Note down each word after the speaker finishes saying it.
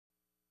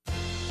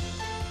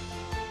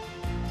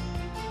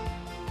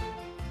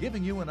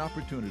giving you an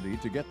opportunity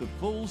to get the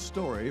full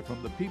story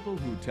from the people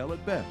who tell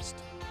it best.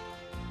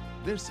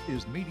 This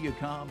is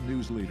Mediacom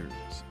News Leaders.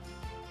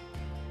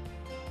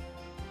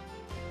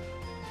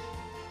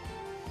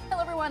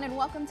 Hello everyone and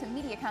welcome to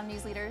Mediacom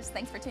News Leaders.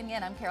 Thanks for tuning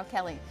in. I'm Carol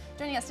Kelly.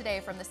 Joining us today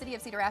from the City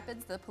of Cedar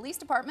Rapids, the Police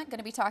Department, going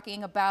to be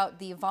talking about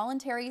the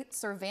voluntary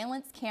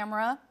surveillance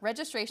camera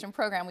registration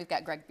program. We've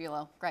got Greg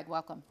Buelow. Greg,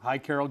 welcome. Hi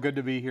Carol, good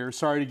to be here.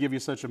 Sorry to give you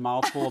such a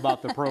mouthful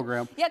about the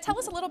program. Yeah, tell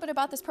us a little bit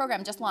about this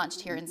program just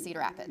launched here in Cedar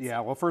Rapids. Yeah,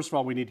 well first of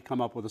all we need to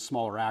come up with a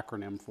smaller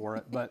acronym for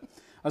it, but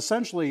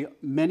essentially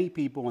many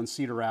people in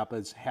Cedar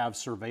Rapids have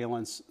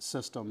surveillance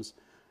systems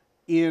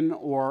in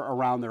or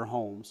around their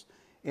homes.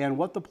 And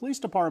what the police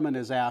department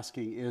is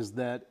asking is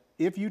that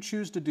if you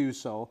choose to do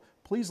so,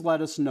 please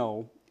let us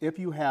know if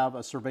you have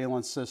a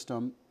surveillance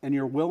system and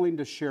you're willing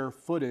to share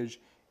footage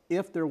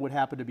if there would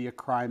happen to be a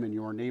crime in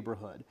your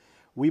neighborhood.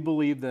 We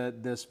believe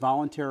that this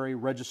voluntary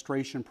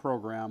registration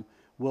program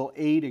will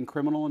aid in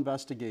criminal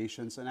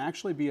investigations and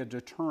actually be a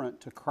deterrent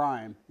to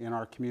crime in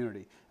our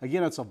community.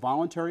 Again, it's a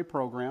voluntary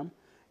program.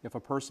 If a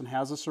person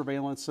has a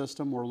surveillance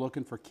system, we're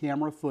looking for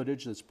camera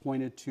footage that's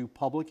pointed to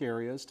public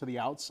areas, to the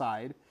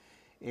outside.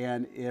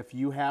 And if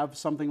you have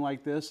something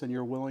like this and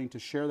you're willing to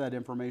share that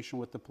information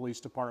with the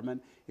police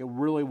department, it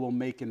really will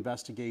make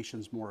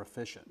investigations more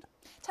efficient.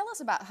 Tell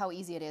us about how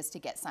easy it is to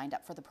get signed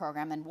up for the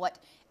program and what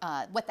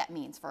that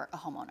means for a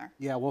homeowner.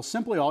 Yeah, well,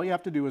 simply all you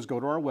have to do is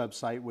go to our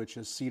website, which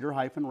is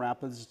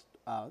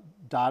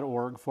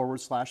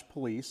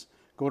cedar-rapids.org/police.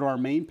 Go to our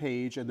main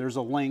page, and there's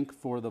a link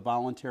for the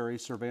voluntary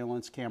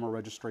surveillance camera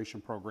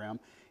registration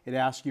program. It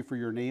asks you for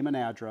your name and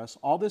address.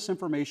 All this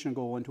information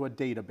will go into a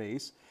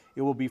database.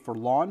 It will be for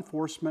law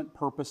enforcement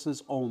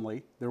purposes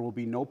only. There will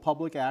be no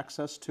public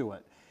access to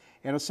it.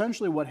 And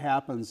essentially what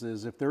happens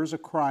is if there's a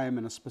crime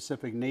in a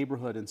specific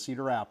neighborhood in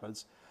Cedar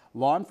Rapids,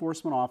 law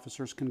enforcement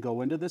officers can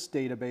go into this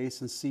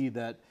database and see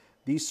that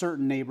these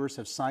certain neighbors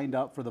have signed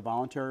up for the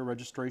voluntary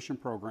registration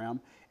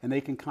program, and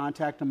they can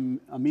contact them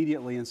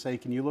immediately and say,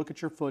 can you look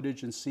at your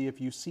footage and see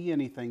if you see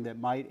anything that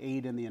might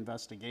aid in the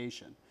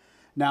investigation?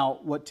 Now,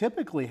 what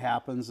typically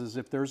happens is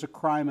if there's a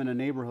crime in a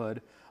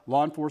neighborhood,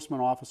 law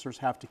enforcement officers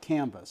have to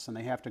canvass, and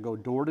they have to go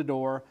door to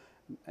door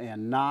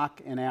and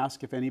knock and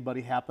ask if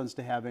anybody happens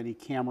to have any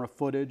camera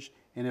footage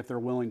and if they're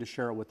willing to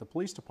share it with the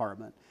police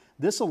department.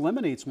 This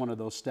eliminates one of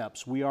those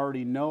steps. We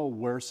already know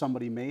where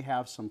somebody may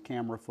have some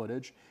camera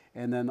footage,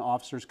 and then the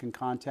officers can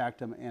contact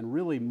them and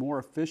really more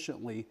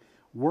efficiently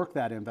work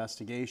that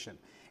investigation.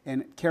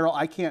 And Carol,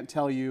 I can't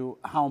tell you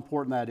how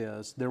important that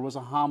is. There was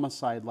a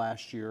homicide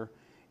last year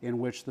in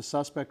which the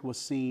suspect was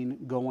seen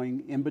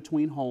going in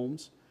between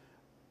homes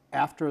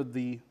after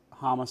the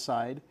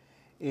homicide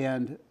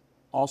and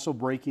also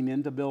breaking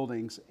into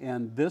buildings,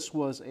 and this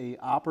was an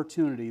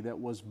opportunity that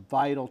was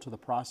vital to the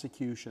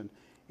prosecution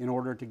in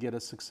order to get a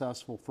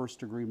successful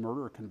first-degree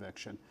murder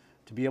conviction,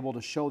 to be able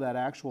to show that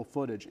actual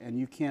footage, and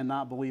you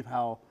cannot believe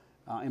how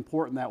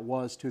important that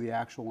was to the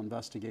actual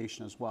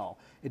investigation as well.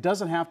 It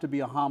doesn't have to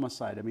be a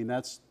homicide. I mean,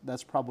 that's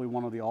probably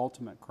one of the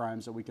ultimate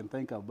crimes that we can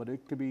think of, but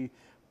it could be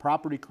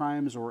property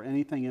crimes or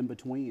anything in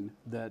between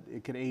that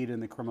it could aid in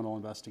the criminal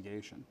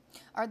investigation.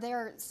 Are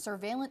there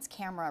surveillance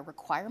camera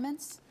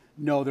requirements?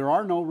 No, there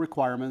are no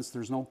requirements.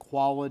 There's no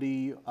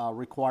quality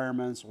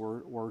requirements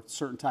or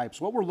certain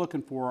types. What we're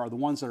looking for are the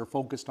ones that are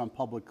focused on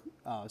public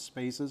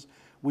spaces.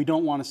 We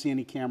don't want to see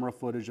any camera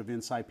footage of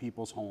inside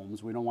people's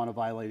homes. We don't want to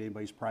violate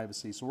anybody's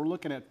privacy. So we're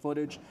looking at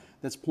footage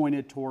that's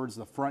pointed towards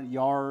the front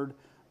yard,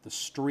 the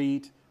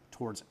street,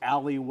 towards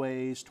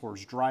alleyways,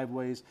 towards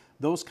driveways,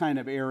 those kind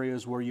of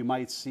areas where you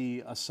might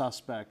see a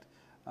suspect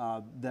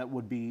that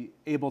would be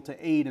able to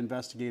aid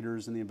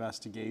investigators in the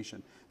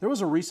investigation. There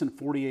was a recent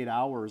 48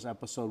 Hours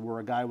episode where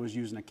a guy was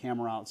using a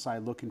camera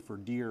outside looking for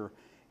deer,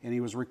 and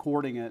he was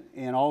recording it,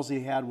 and all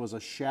he had was a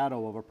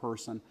shadow of a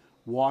person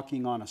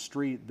walking on a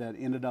street that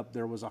ended up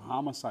there was a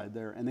homicide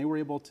there, and they were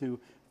able to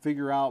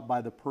figure out by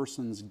the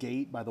person's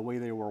gait, by the way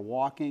they were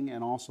walking,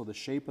 and also the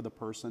shape of the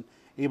person,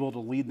 able to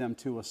lead them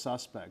to a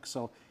suspect.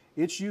 So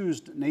it's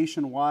used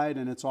nationwide,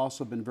 and it's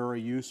also been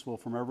very useful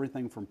from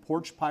everything from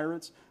porch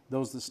pirates,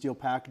 those that steal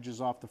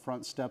packages off the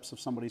front steps of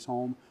somebody's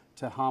home,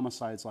 to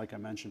homicides like I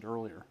mentioned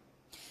earlier.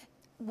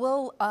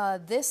 Will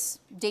this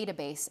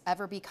database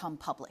ever become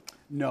public?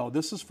 No,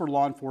 this is for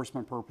law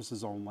enforcement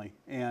purposes only,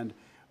 and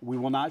we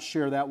will not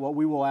share that. What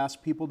we will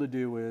ask people to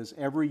do is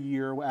every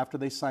year after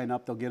they sign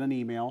up, they'll get an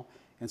email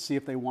and see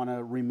if they want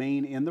to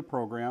remain in the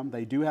program.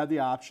 They do have the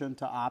option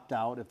to opt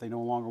out if they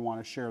no longer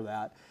want to share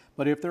that.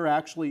 But if there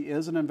actually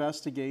is an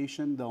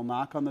investigation, they'll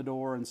knock on the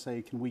door and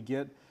say, can we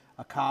get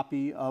a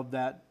copy of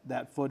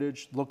that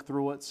footage, look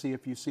through it, see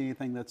if you see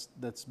anything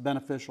that's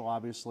beneficial,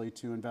 obviously,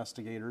 to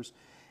investigators.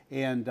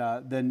 And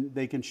then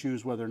they can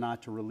choose whether or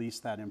not to release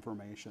that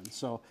information.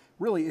 So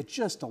really, it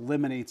just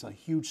eliminates a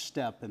huge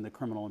step in the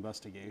criminal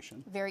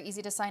investigation. Very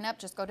easy to sign up.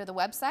 Just go to the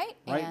website,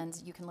 right,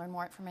 and you can learn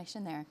more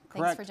information there.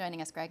 Correct. Thanks for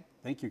joining us, Greg.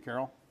 Thank you,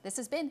 Carol. This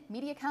has been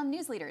Mediacom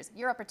News Leaders,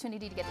 your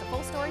opportunity to get the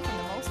full story from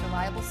the most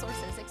reliable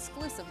sources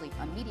exclusively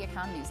on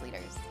Mediacom News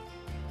Leaders.